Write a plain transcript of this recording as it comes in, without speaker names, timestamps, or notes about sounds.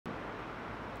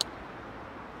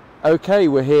Okay,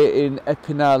 we're here in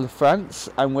Épinal, France,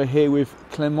 and we're here with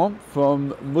Clément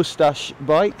from Moustache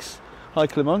Bikes. Hi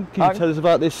Clément, can you tell us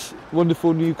about this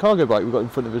wonderful new cargo bike we've got in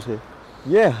front of us here?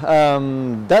 Yeah,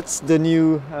 that's the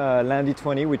new Lundi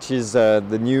 20, which is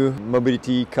the new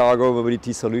cargo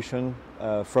mobility solution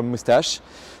from Moustache.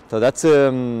 So that's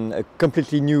a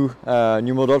completely new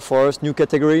model for us, new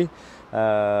category.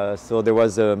 So there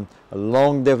was a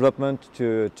long development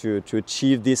to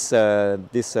achieve this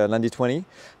Lundi 20.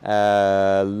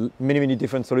 Many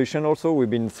different solutions. Also, we've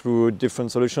been through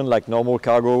different solutions like normal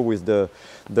cargo with the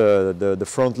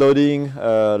front loading,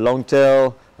 long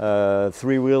tail,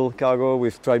 three-wheel cargo.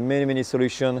 We've tried many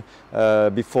solutions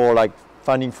before, like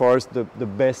finding for us the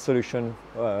best solution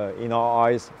in our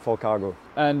eyes for cargo.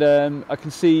 And I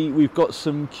can see we've got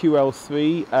some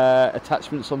QL3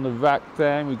 attachments on the rack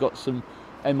there, and we've got some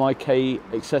MIK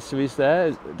accessories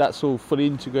there. That's all fully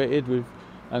integrated with,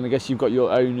 and I guess you've got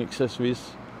your own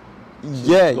accessories.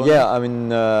 Yeah. I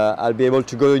mean, I'll be able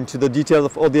to go into the details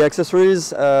of all the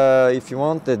accessories if you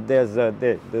want.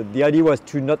 The idea was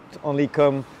to not only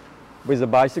come with a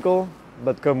bicycle,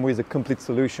 but come with a complete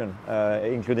solution,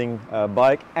 including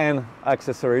bike and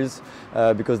accessories,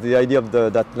 because the idea of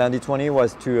that Lundi 20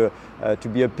 was to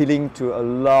be appealing to a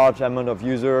large amount of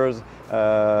users,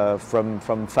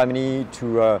 from family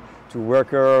to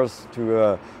workers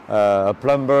to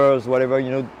plumbers, whatever,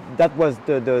 you know. That was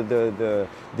the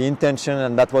intention,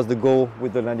 and that was the goal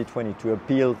with the Lundi 20, to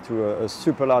appeal to a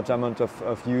super large amount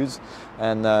of use,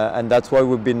 and that's why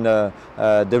we've been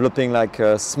developing like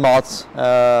a smart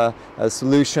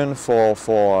solution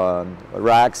for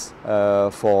racks,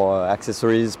 for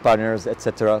accessories, partners,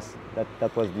 etc.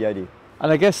 That was the idea.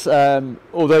 And I guess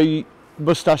although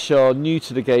Moustache are new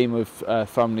to the game of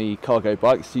family cargo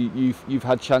bikes, you've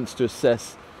had chance to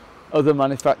assess other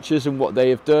manufacturers and what they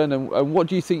have done, and what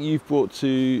do you think you've brought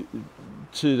to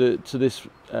this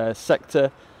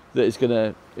sector that is going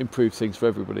to improve things for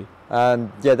everybody?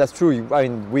 Yeah, that's true. I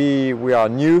mean, we are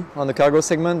new on the cargo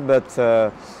segment, but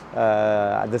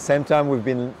at the same time we've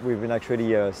been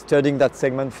actually studying that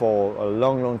segment for a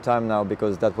long time now,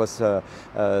 because that was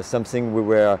something we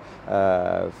were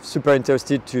super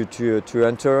interested to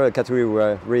enter, a category we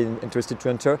were really interested to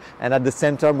enter, and at the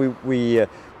same time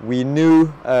we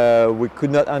knew we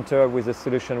could not enter with a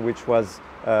solution which was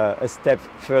a step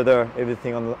further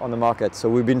everything on the market. So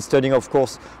we've been studying, of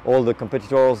course, all the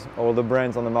competitors, all the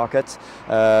brands on the market,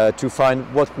 to find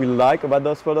what we like about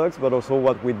those products, but also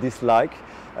what we dislike.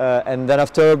 And then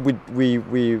after we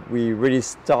really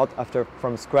start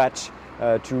from scratch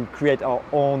to create our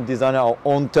own design, our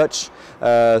own touch.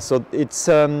 So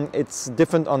it's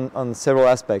different on several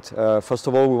aspects. First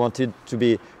of all, we wanted to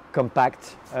be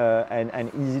compact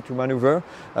and easy to maneuver.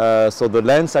 So the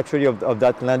length actually of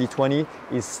that Lundi 20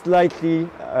 is slightly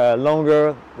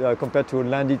longer compared to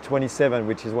Lundi 27,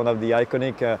 which is one of the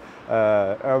iconic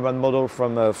urban model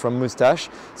from Moustache.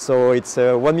 So it's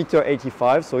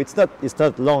 1.85 m, so it's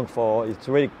not long, it's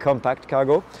really compact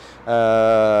cargo.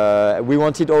 We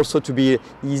wanted also to be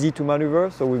easy to maneuver,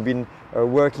 so we've been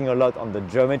working a lot on the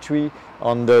geometry,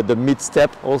 on the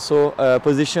mid-step also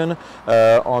position,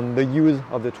 on the use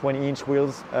of the 20-inch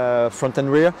wheels, front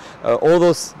and rear. All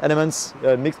those elements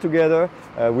mixed together.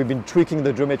 We've been tweaking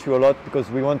the geometry a lot because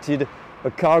we wanted a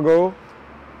cargo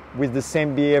with the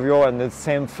same behavior and the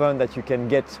same fun that you can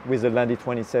get with the Lundi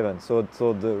 27. So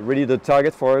really the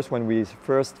target for us when we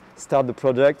first start the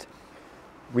project,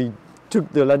 we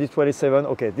took the Lundi 27,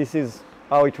 okay, this is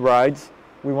how it rides.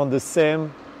 We want the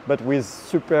same, but with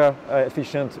super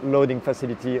efficient loading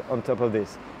facility on top of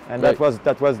this. And right.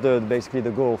 that was basically the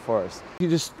goal for us. Can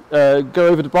you just go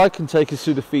over the bike and take us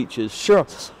through the features? Sure.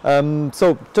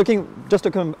 So talking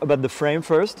about the frame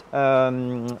first,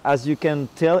 as you can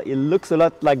tell, it looks a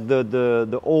lot like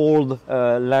the old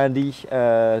Lundi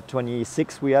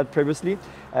 26 we had previously.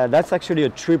 That's actually a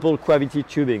triple gravity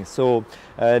tubing. So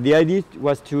the idea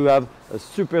was to have a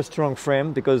super strong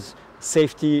frame, because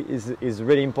safety is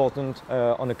really important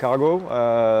on a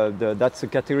cargo. That's a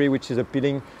category which is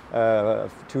appealing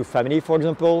to family, for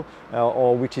example,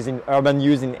 or which is in urban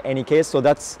use in any case. So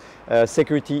that's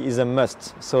security is a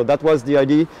must. So that was the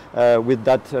idea with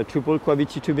that triple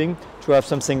gravity tubing, to have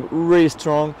something really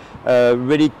strong,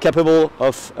 really capable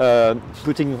of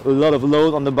putting a lot of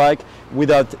load on the bike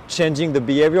without changing the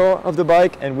behavior of the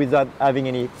bike and without having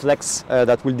any flex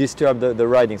that will disturb the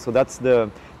riding. So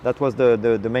that was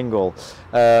the main goal.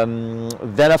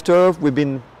 Then after, we've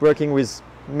been working with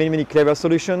many clever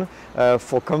solutions.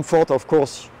 For comfort, of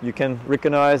course, you can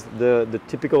recognize the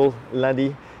typical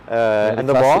Lundi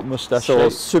handlebar. Moustache so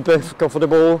shape. super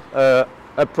comfortable,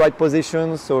 upright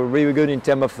position, so really good in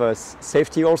terms of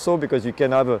safety also, because you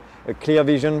can have a clear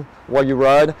vision while you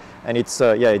ride, and it's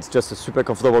it's just a super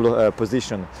comfortable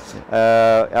position.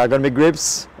 Ergonomic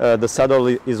grips, the saddle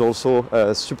is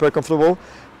also super comfortable.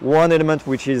 One element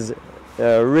which is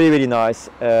really nice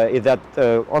is that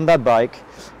on that bike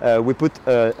we put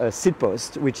a seat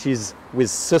post which is with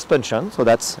suspension, so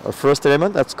that's a first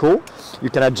element. That's cool. You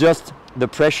can adjust the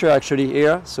pressure actually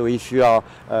here, so if you are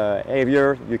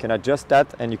heavier you can adjust that,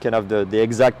 and you can have the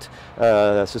exact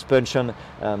suspension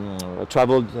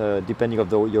traveled depending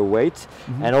of your weight.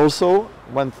 Mm-hmm. And also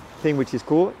one thing which is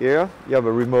cool, here you have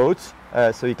a remote,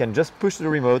 so you can just push the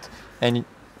remote and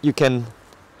you can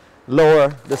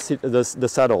lower the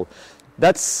saddle.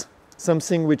 That's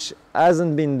something which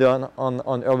hasn't been done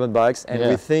on urban bikes, and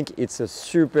we think it's a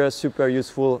super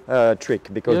useful trick,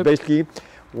 because basically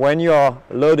when you are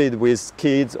loaded with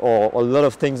kids or a lot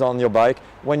of things on your bike,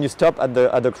 when you stop at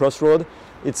the crossroad,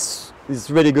 it's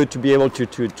really good to be able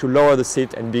to lower the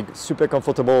seat and be super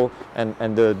comfortable,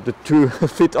 and the 2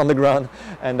 feet on the ground,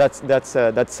 and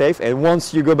that's safe. And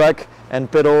once you go back and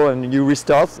pedal and you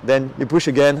restart, then you push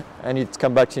again and it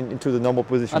comes back into the normal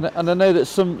position. And I know that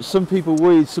some people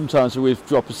worry sometimes with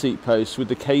drop a seat post with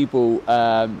the cable.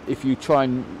 If you try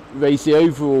and raise the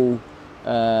overall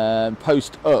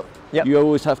post up, you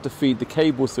always have to feed the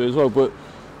cable through as well. But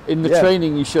in the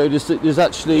training you showed us that there's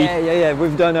actually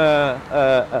we've done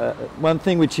one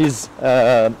thing which is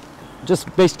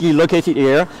just basically located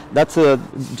here. That's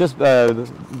just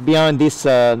behind this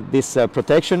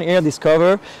protection here, this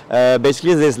cover.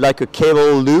 Basically there's like a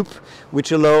cable loop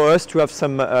which allow us to have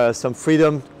some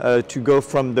freedom to go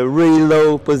from the really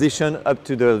low position up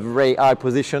to the very high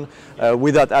position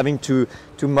without having to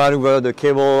maneuver the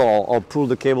cable or pull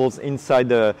the cables inside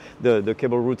the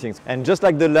cable routings. And just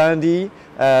like the Lundi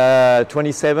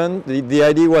 27, the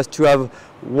idea was to have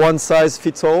one size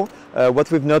fits all.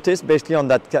 What we've noticed basically on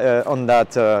that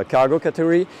cargo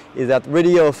category is that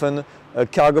really often a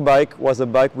cargo bike was a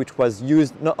bike which was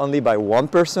used not only by one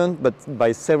person but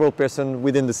by several persons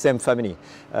within the same family.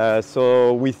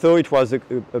 So we thought it was a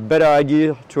better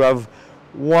idea to have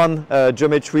one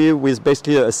geometry with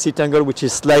basically a seat angle which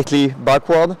is slightly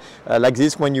backward, like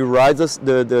this. When you ride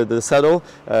the saddle,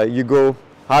 you go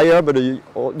higher, but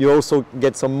you also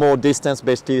get some more distance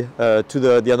basically to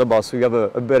the handlebar, so you have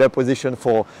a better position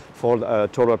for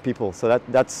taller people. So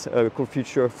that's a cool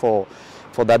feature for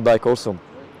that bike also.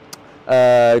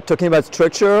 Talking about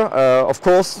structure, of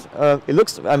course, it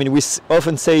looks, I mean, we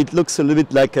often say it looks a little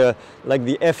bit like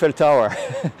the Eiffel Tower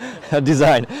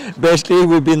design. Basically,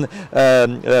 we've been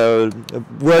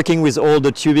working with all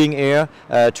the tubing here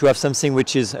to have something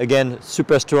which is, again,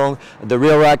 super strong. The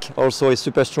rear rack also is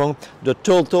super strong. The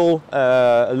total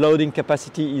loading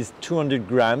capacity is 200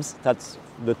 grams. That's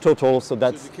the total, so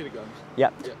that's... kilograms.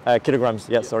 Yeah, kilograms,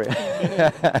 sorry.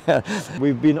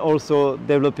 We've been also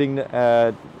developing,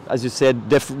 as you said,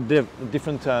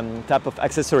 different type of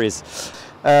accessories.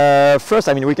 First,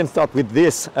 I mean, we can start with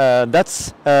this.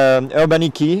 That's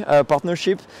Urbaniki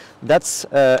partnership. That's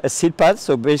a seat pad.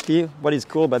 So basically, what is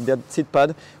cool about that seat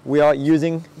pad, we are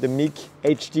using the MIC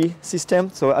HD system.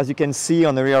 So as you can see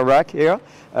on the rear rack here,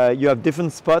 you have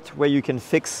different spots where you can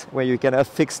fix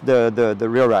the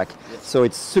rear rack. Yes. So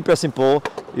it's super simple.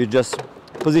 You just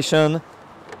position,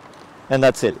 and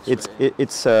that's it.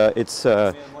 It's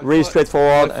really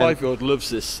straightforward. My 5-year-old loves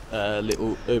this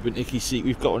little Urbaniki seat.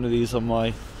 We've got one of these on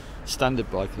my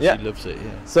standard bike, and she loves it.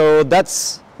 Yeah. So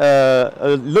that's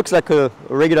looks like a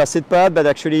regular seat pad, but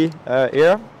actually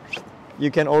here you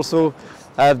can also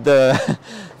have the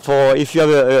for if you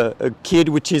have a kid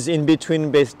which is in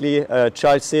between basically a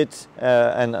child seat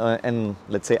and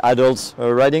let's say adults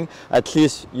riding, at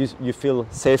least you feel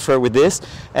safer with this.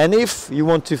 And if you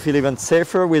want to feel even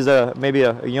safer with maybe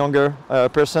a younger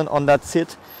person on that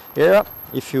seat here,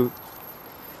 if you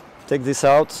take this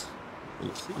out,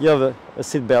 you have a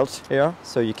seat belt here,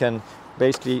 so you can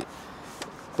basically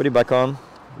put it back on,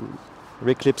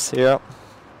 reclips here,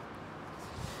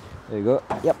 there you go,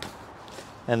 yep.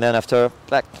 And then after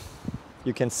that,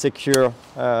 you can secure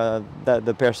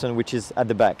the person which is at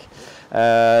the back.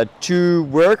 To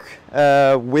work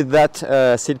with that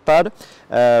seat pad,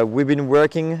 we've been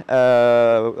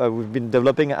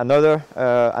developing another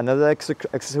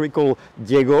accessory called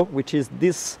Diego, which is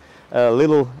this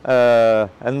little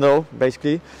handle,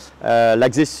 basically.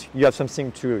 Like this, you have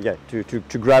something to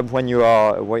grab when you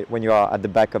are at the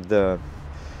back of the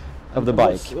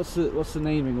bike. What's the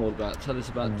naming all about? Tell us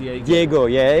about Diego. Diego,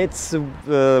 it's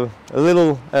a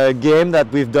little game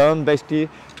that we've done. Basically,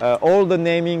 all the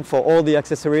naming for all the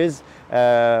accessories,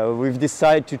 we've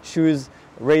decided to choose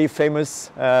really famous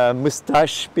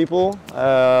moustache people,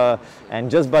 and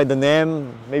just by the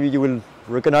name, maybe you will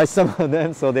recognize some of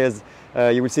them. So there's,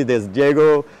 you will see there's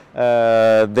Diego,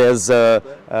 there's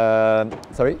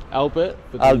sorry,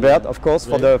 Albert, of course,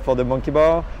 for the monkey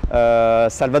bar,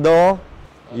 Salvador,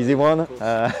 easy one.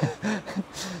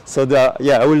 So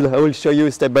yeah, I will show you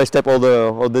step by step all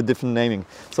the different naming.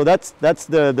 So that's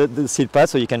the seat pad,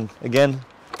 so you can again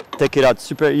take it out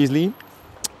super easily.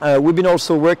 We've been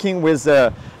also working with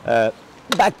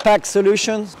backpack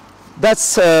solutions.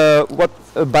 That's what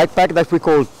a backpack that we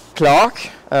call Clark.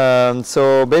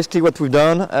 So basically what we've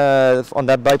done on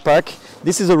that backpack,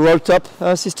 this is a roll top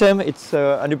system. It's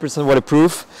 100%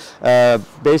 waterproof.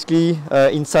 Basically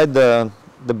inside the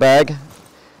bag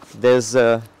there's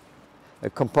a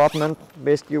compartment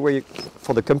basically where you,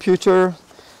 for the computer.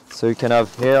 So you can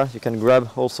have here, you can grab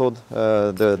also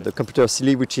the computer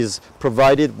sleeve, which is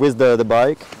provided with the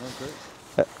bike,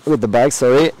 with the bag,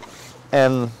 sorry,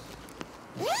 and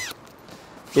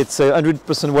it's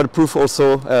 100% waterproof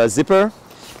also zipper.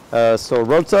 So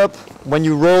roll top, when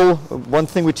you roll, one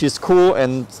thing which is cool,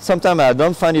 and sometimes I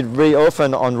don't find it very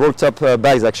often on roll top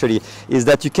bags actually, is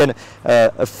that you can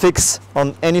fix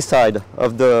on any side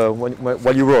of the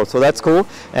while you roll. So that's cool.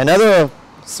 Another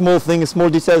small thing, small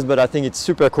details, but I think it's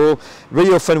super cool.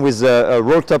 Really often with a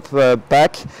roll top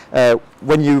pack,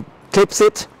 when you clips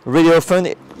it, really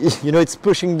often, you know, it's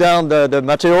pushing down the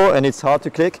material and it's hard to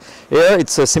click. Here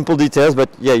it's simple details, but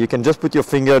yeah, you can just put your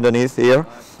finger underneath here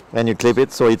and you clip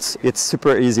it, so it's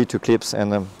super easy to clips.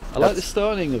 And I like the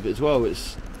styling of it as well.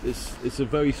 It's a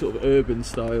very sort of urban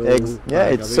style. Yeah,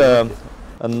 it's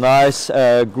a nice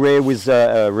grey with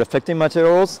reflecting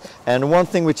materials. And one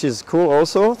thing which is cool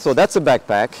also, so that's a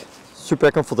backpack,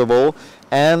 super comfortable.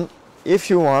 And if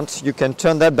you want, you can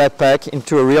turn that backpack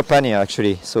into a rear pannier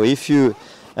actually. So if you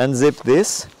unzip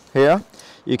this here,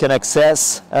 you can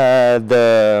access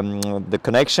the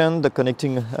connection, the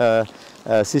connecting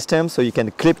system, so you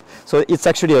can clip. So it's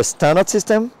actually a standard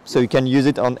system, so you can use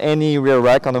it on any rear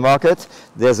rack on the market.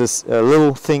 There's this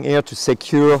little thing here to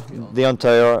secure the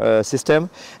entire system,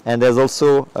 and there's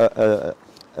also a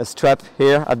strap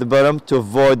here at the bottom to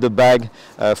avoid the bag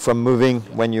from moving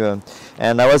when you.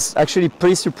 And I was actually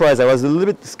pretty surprised. I was a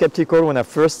little bit skeptical when I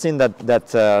first seen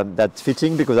that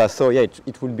fitting, because I thought, yeah,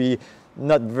 it would be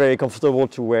not very comfortable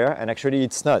to wear, and actually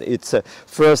it's not. It's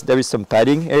first, there is some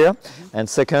padding here, and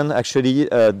second, actually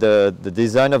the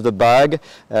design of the bag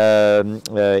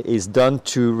is done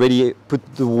to really put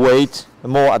the weight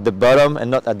more at the bottom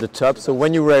and not at the top. So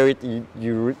when you wear it,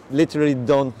 you literally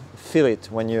don't feel it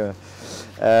when you.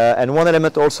 And one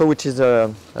element also, which is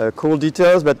cool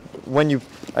details, but when you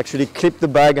actually clip the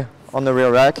bag on the rear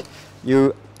rack,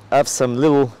 you have some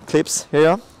little clips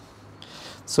here.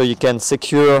 So you can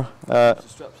secure, the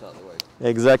straps out of the way.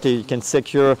 Exactly, you can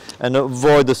secure and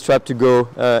avoid the strap to go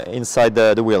inside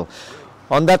the wheel.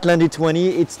 On that Lundi 20,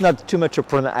 it's not too much a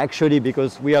problem actually,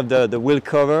 because we have the wheel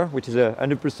cover, which is a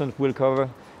 100% wheel cover.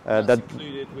 That's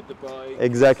included with the bike.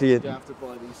 Exactly. You don't have to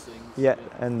buy these things. Yeah,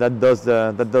 and that does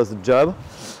the job.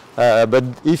 But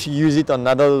if you use it on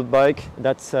another bike,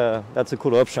 that's a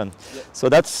cool option. Yeah. So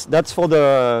that's for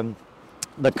the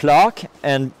Clark,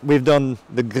 and we've done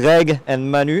the Greg and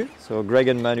Manu. So Greg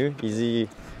and Manu, easy,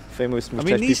 famous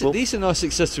moustache people. These are nice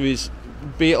accessories,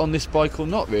 be it on this bike or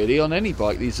not. Really, on any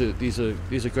bike, these are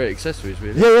great accessories.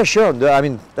 Really. Yeah, sure.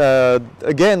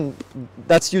 Again,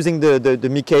 that's using the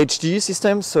Mickey HD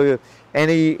system. So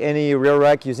any rear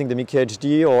rack using the Mickey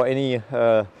HD, or any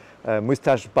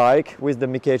moustache bike with the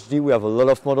Mickey HD, we have a lot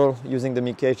of models using the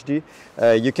Mickey HD.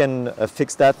 You can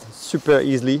fix that super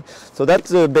easily. So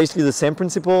that's basically the same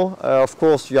principle. Of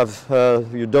course, you have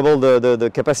you double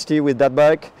the capacity with that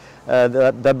bike,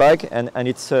 and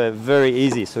it's very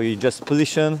easy. So you just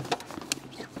position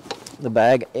the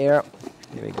bag here.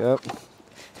 Here we go.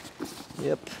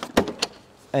 Yep,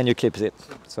 and you clip it.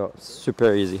 So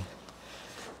super easy.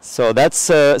 So that's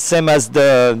same as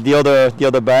the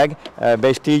other bag.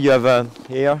 Basically, you have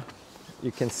here,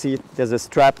 you can see there's a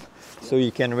strap, so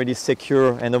you can really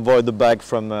secure and avoid the bag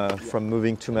from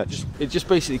moving too much. It just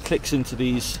basically clicks into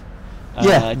these.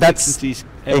 That's these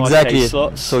exactly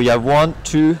slots. So you have 1,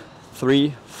 2,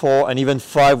 3, 4, and even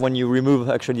 5 when you remove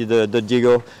actually the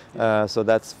Diego. So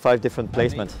that's 5 different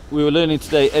placements. We were learning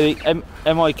today,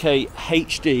 MIK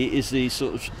HD is the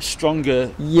sort of stronger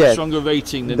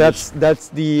rating than that's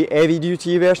the heavy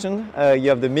duty version. You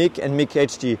have the MIK and MIK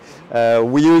HD.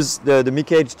 We use the MIK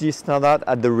HD standard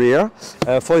at the rear.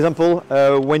 For example,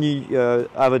 when you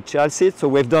have a child seat, so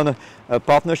we've done a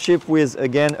partnership with,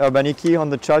 again, Urbaniki on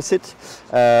the child seat.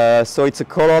 So it's a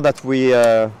color that we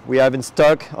have in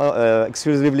stock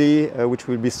exclusively exclusively, which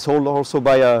will be sold also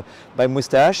by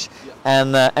Moustache.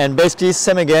 Yeah. And basically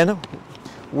same again.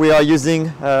 We are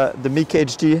using the MIC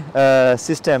HD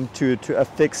system to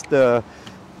affix the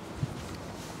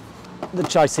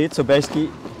child seat. So basically,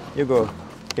 you go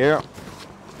here.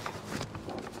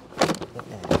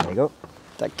 There you go.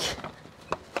 Tack.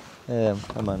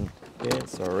 Come on. Okay,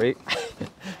 sorry.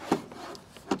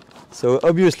 So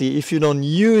obviously, if you don't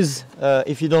use the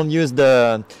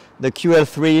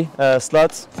QL3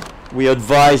 slots, we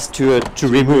advise to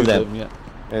remove them. Yeah.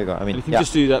 There you go. I mean, and you can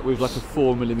just do that with like a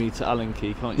 4mm Allen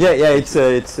key, can't you? Yeah,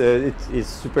 it's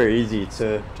super easy. It's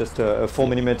just a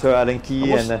 4mm Allen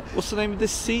key. What's the name of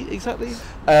this seat exactly?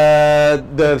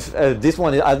 This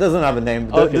one doesn't have a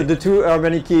name. Okay. The two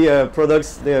Urbaniki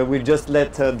products, we just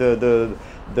let the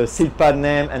seat pad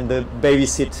name and the baby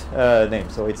seat name.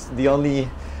 So it's the only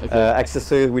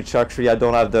accessory which actually I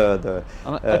don't have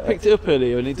I picked it up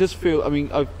earlier, and it does feel. I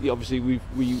mean, obviously we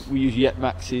use Yet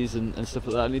Maxis and stuff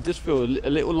like that, and it does feel a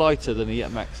little lighter than a Yet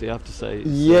Maxi, I have to say.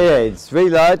 Yeah, it's very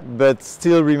light, but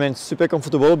still remains super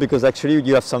comfortable because actually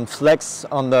you have some flex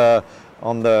on the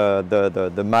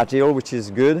material, which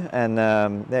is good, and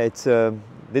it's.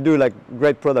 They do like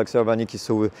great products, Urbaniki,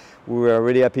 so we were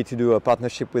really happy to do a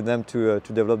partnership with them to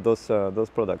develop those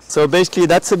products. So basically,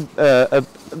 that's a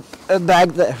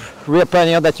bag, rear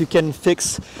pannier that you can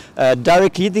fix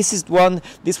directly. This one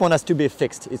has to be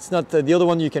fixed. It's not the other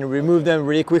one. You can remove them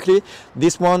really quickly.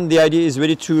 This one, the idea is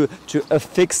really to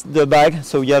affix the bag.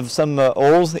 So you have some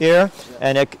holes here,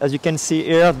 and as you can see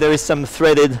here, there is some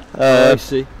threaded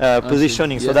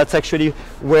positioning. So that's actually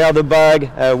where the bag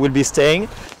will be staying.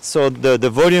 So the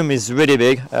volume is really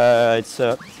big. It's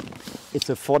a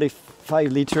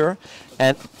 45 liter,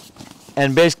 and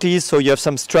basically, so you have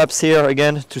some straps here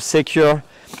again to secure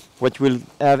what we'll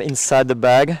have inside the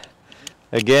bag.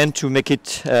 Again, to make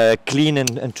it clean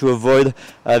and to avoid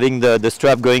having the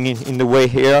strap going in the way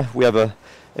here, we have a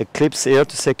clips here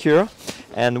to secure.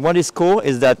 And what is cool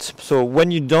is that, so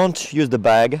when you don't use the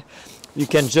bag, you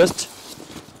can just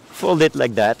fold it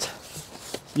like that.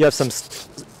 You have some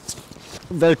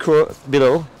Velcro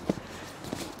below,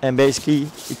 and basically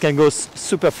it can go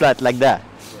super flat like that.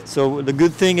 So the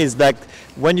good thing is that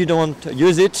when you don't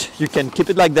use it, you can keep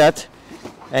it like that,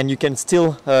 and you can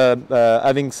still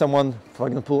having someone, for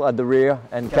example, at the rear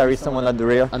and carry someone at the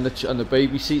rear. And the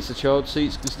baby seats, the child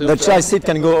seats can still. The child seat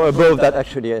can go above that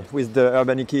actually. With the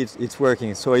Urbaniki, it's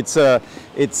working. So it's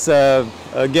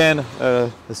again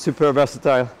a super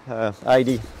versatile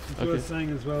ID. You were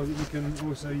saying as well that you can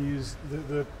also use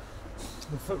the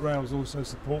foot rails also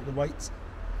support the weight.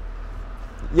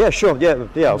 Yeah, sure.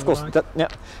 Yeah, of course.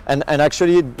 And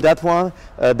actually, that one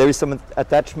there is some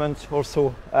attachment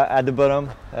also at the bottom.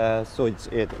 So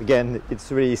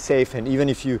it's really safe. And even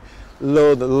if you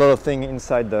load a lot of things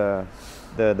inside the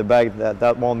bag,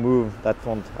 that won't move. That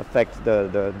won't affect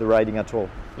the riding at all.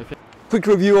 Okay. Quick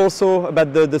review also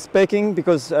about the speccing,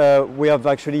 because we have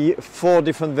actually 4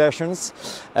 different versions.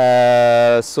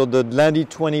 So the Lundi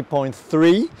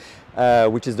 20.3.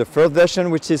 Which is the first version,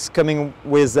 which is coming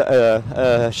with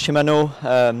Shimano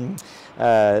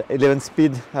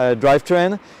 11-speed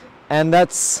drivetrain, and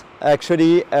that's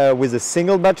actually with a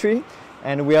single battery.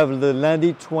 And we have the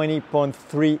Lundi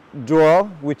 20.3 Dual,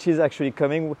 which is actually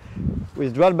coming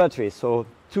with dual battery, so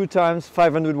 2 times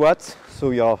 500 watts.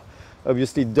 So you're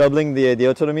obviously doubling the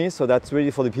autonomy. So that's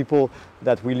really for the people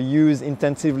that will use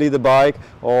intensively the bike,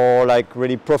 or like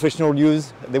really professional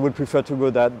use. They would prefer to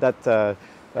go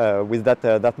with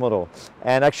that model.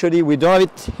 And actually we don't have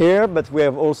it here, but we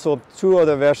have also 2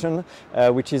 other versions,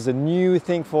 which is a new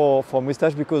thing for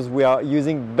Moustache, because we are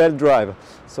using belt drive.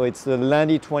 So it's the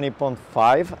Lundi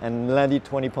 20.5 and Lundi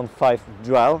 20.5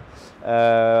 Dual.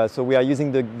 So we are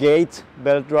using the Gate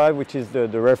belt drive, which is the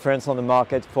reference on the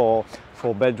market for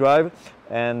belt drive.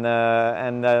 And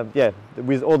yeah,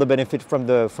 with all the benefit from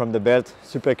the belt,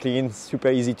 super clean, super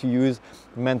easy to use,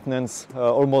 maintenance,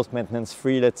 almost maintenance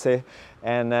free, let's say.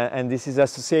 And this is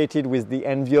associated with the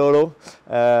Enviolo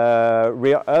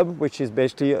rear hub, which is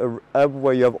basically a hub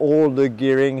where you have all the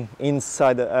gearing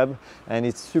inside the hub, and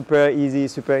it's super easy,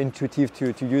 super intuitive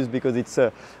to use, because it's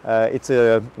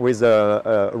with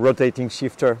a rotating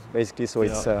shifter basically. So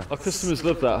it's our customers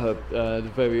love that hub.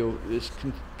 It's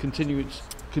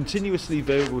continuously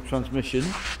variable transmission.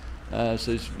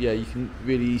 So you can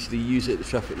really easily use it at the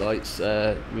traffic lights.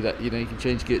 Without, you can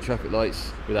change gear at traffic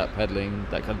lights without pedaling,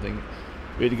 that kind of thing.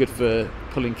 Really good for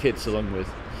pulling kids along with.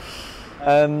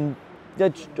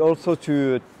 Also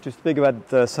to speak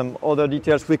about some other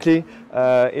details quickly.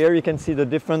 Here you can see the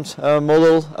different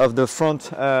model of the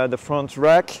front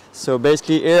rack. So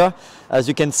basically here, as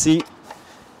you can see,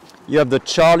 you have the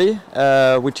Charlie,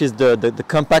 which is the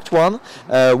compact one,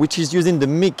 which is using the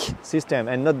MIC system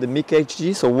and not the MIC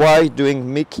HD. So why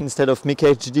doing MIC instead of MIC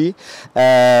HD?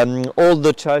 All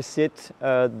the child seat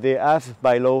they have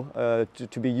by law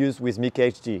to be used with MIC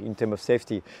HD in terms of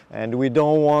safety, and we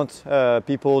don't want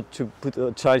people to put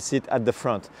a child seat at the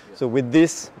front. So with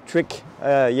this trick,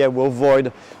 yeah, we'll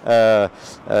avoid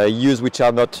use which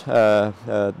are not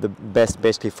the best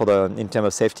basically for the in terms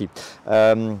of safety.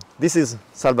 This is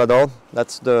Salvador.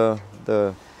 That's the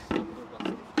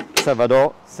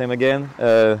Salvador. Same again,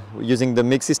 using the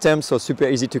MIG system, so super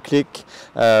easy to click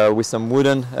with some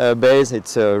wooden base.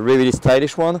 It's a really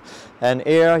stylish one. And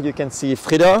here you can see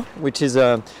Frida, which is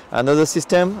another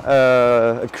system,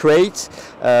 a crate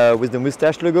with the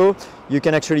Moustache logo. You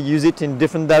can actually use it in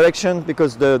different directions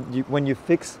because when you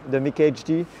fix the MIG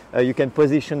HD, you can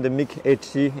position the MIG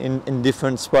HD in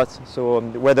different spots. So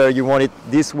whether you want it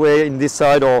this way, in this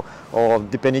side, or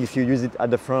depending if you use it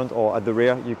at the front or at the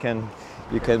rear, you can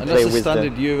play with. That's a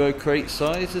standard Euro crate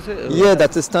size, is it? Yeah,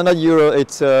 that's a standard Euro.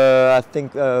 It's I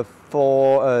think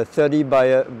 430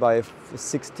 by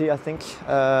 60, I think,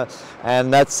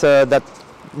 and that's that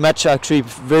match actually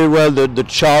very well the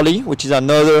Charlie, which is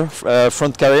another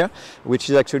front carrier, which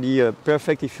is actually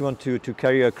perfect if you want to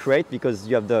carry a crate because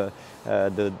you have the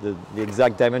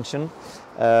exact dimension.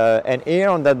 And here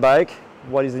on that bike,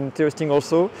 what is interesting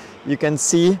also, you can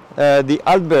see the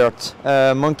Albert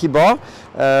monkey bar,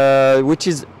 which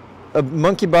is a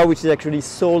monkey bar which is actually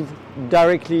sold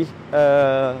directly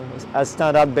as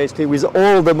standard basically with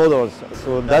all the models.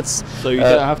 So that's so you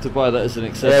don't have to buy that as an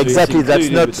accessory. Yeah, exactly. That's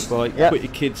not with the bike. Yeah. Put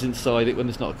your kids inside it when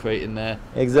there's not a crate in there.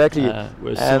 Exactly.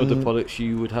 Whereas some of the products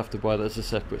you would have to buy that as a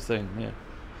separate thing. Yeah.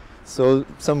 So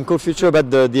some cool feature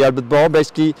about the Albert bar,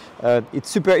 basically it's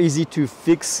super easy to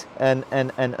fix and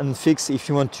unfix if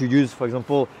you want to use, for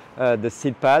example, the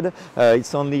seat pad.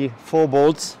 It's only 4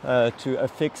 bolts to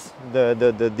affix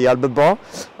the Albert bar.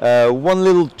 One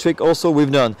little trick also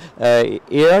we've done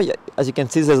here, as you can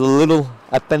see, there's a little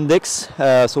appendix.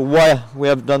 So why we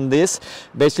have done this?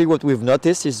 Basically what we've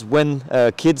noticed is when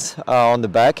kids are on the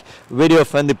back, really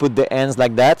often they put their hands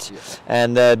like that. Yeah.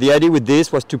 And the idea with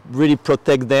this was to really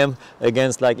protect them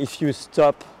against, like, if you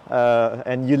stop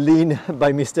and you lean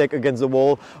by mistake against the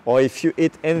wall, or if you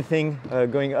hit anything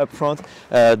going up front,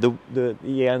 the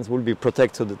hands will be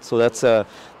protected. So that's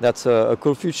a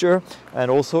cool feature. And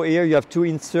also here you have 2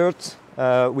 inserts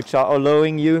which are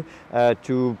allowing you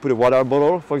to put a water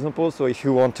bottle, for example. So if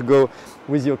you want to go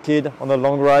with your kid on a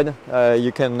long ride,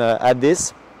 you can add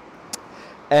this.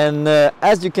 And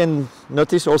as you can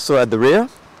notice also at the rear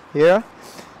here,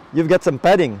 you've got some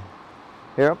padding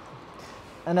here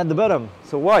and at the bottom.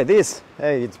 So why this?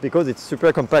 Hey, it's because it's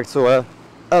super compact. So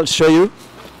I'll show you.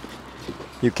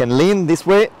 You can lean this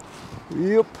way,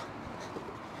 yep,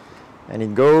 and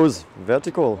it goes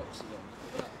vertical.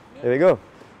 There we go.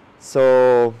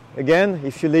 So again,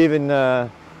 if you live in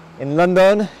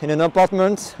London in an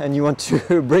apartment and you want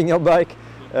to bring your bike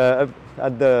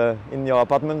in your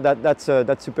apartment, that's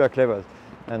super clever.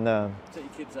 And take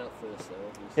your kids out first, though,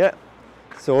 obviously. Yeah.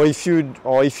 So if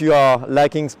you are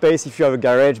lacking space, if you have a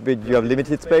garage but you have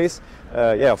limited space,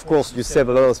 yeah, of course you save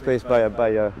a lot of space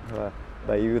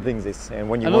by using this. And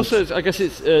when you also, I guess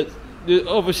it's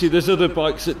obviously there's other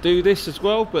bikes that do this as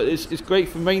well, but it's great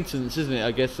for maintenance, isn't it?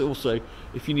 I guess also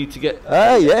if you need to get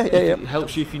it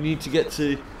helps you if you need to get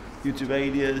to your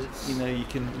derailleur, you know, you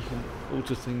can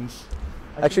alter things.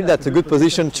 Actually, that's a good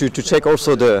position to check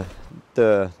also the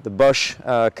Bosch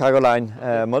cargo line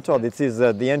motor. This is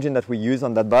the engine that we use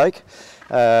on that bike.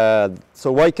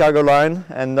 So why cargo line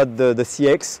and not the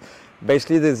CX?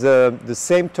 Basically, there's the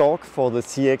same torque for the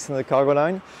CX and the cargo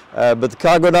line, but the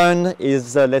cargo line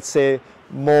is, let's say,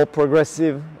 more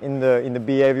progressive in the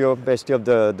behavior basically of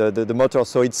the motor.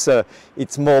 So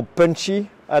it's more punchy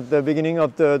at the beginning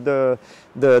of the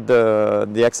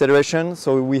acceleration.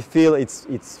 So we feel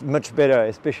it's much better,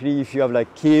 especially if you have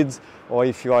like kids or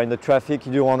if you are in the traffic.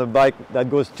 You don't want a bike that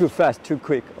goes too fast, too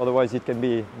quick. Otherwise, it can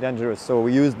be dangerous. So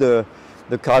we use the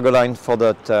cargo line for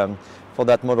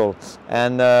that model.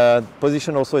 And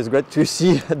position also is great to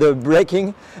see the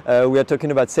braking. We are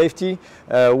talking about safety.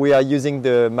 We are using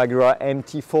the Magura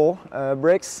MT4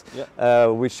 brakes,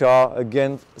 which are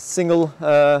again single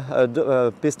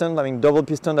piston, I mean double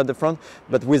piston at the front,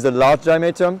 but with a large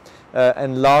diameter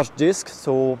and large disc.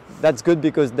 So that's good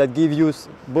because that gives you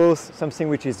both something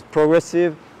which is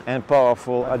progressive and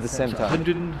powerful at the same time.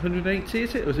 180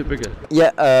 is it, or is it bigger?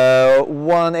 Yeah,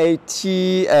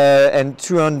 180 and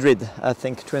 200, I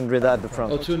think 200 at the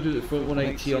front. Oh, 200 at the front,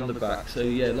 180 on the back, so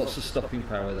yeah, lots of stopping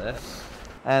power there.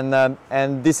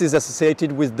 And this is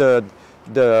associated with the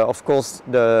of course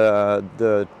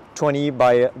the 20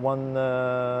 by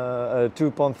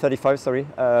 2.35, sorry,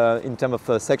 in terms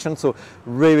of section. So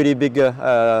really big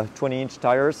 20-inch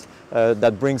tires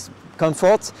that brings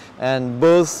comfort. And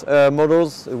both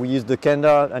models, we use the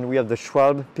Kenda and we have the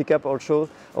Schwalbe pickup also.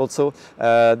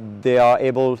 They are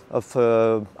able of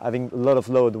having a lot of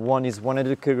load. One is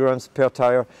 100 kilograms per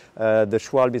tire. The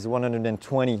Schwalbe is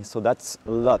 120, so that's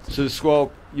a lot. So the Schwalbe,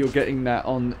 you're getting that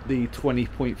on the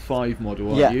 20.5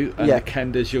 model, aren't you? And the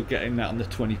Kendas, you're getting that on the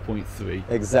 20.3.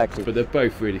 Exactly. But they're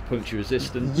both really puncture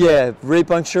resistant. Yeah, really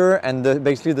puncture, and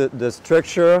basically the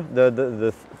structure,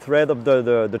 the thread of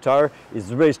the tire is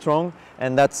very strong,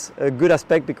 and that's a good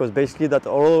aspect because basically that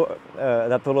allows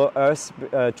us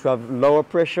to have lower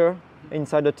pressure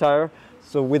inside the tire,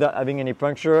 so without having any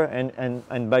puncture,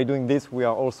 and by doing this we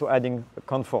are also adding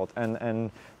comfort.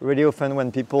 And really often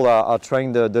when people are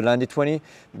trying the Lundi 20,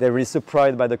 they're really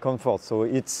surprised by the comfort. So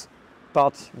it's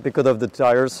part because of the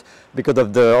tires, because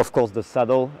of of course the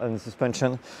saddle and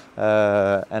suspension,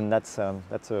 and that's a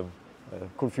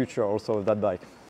cool feature also of that bike.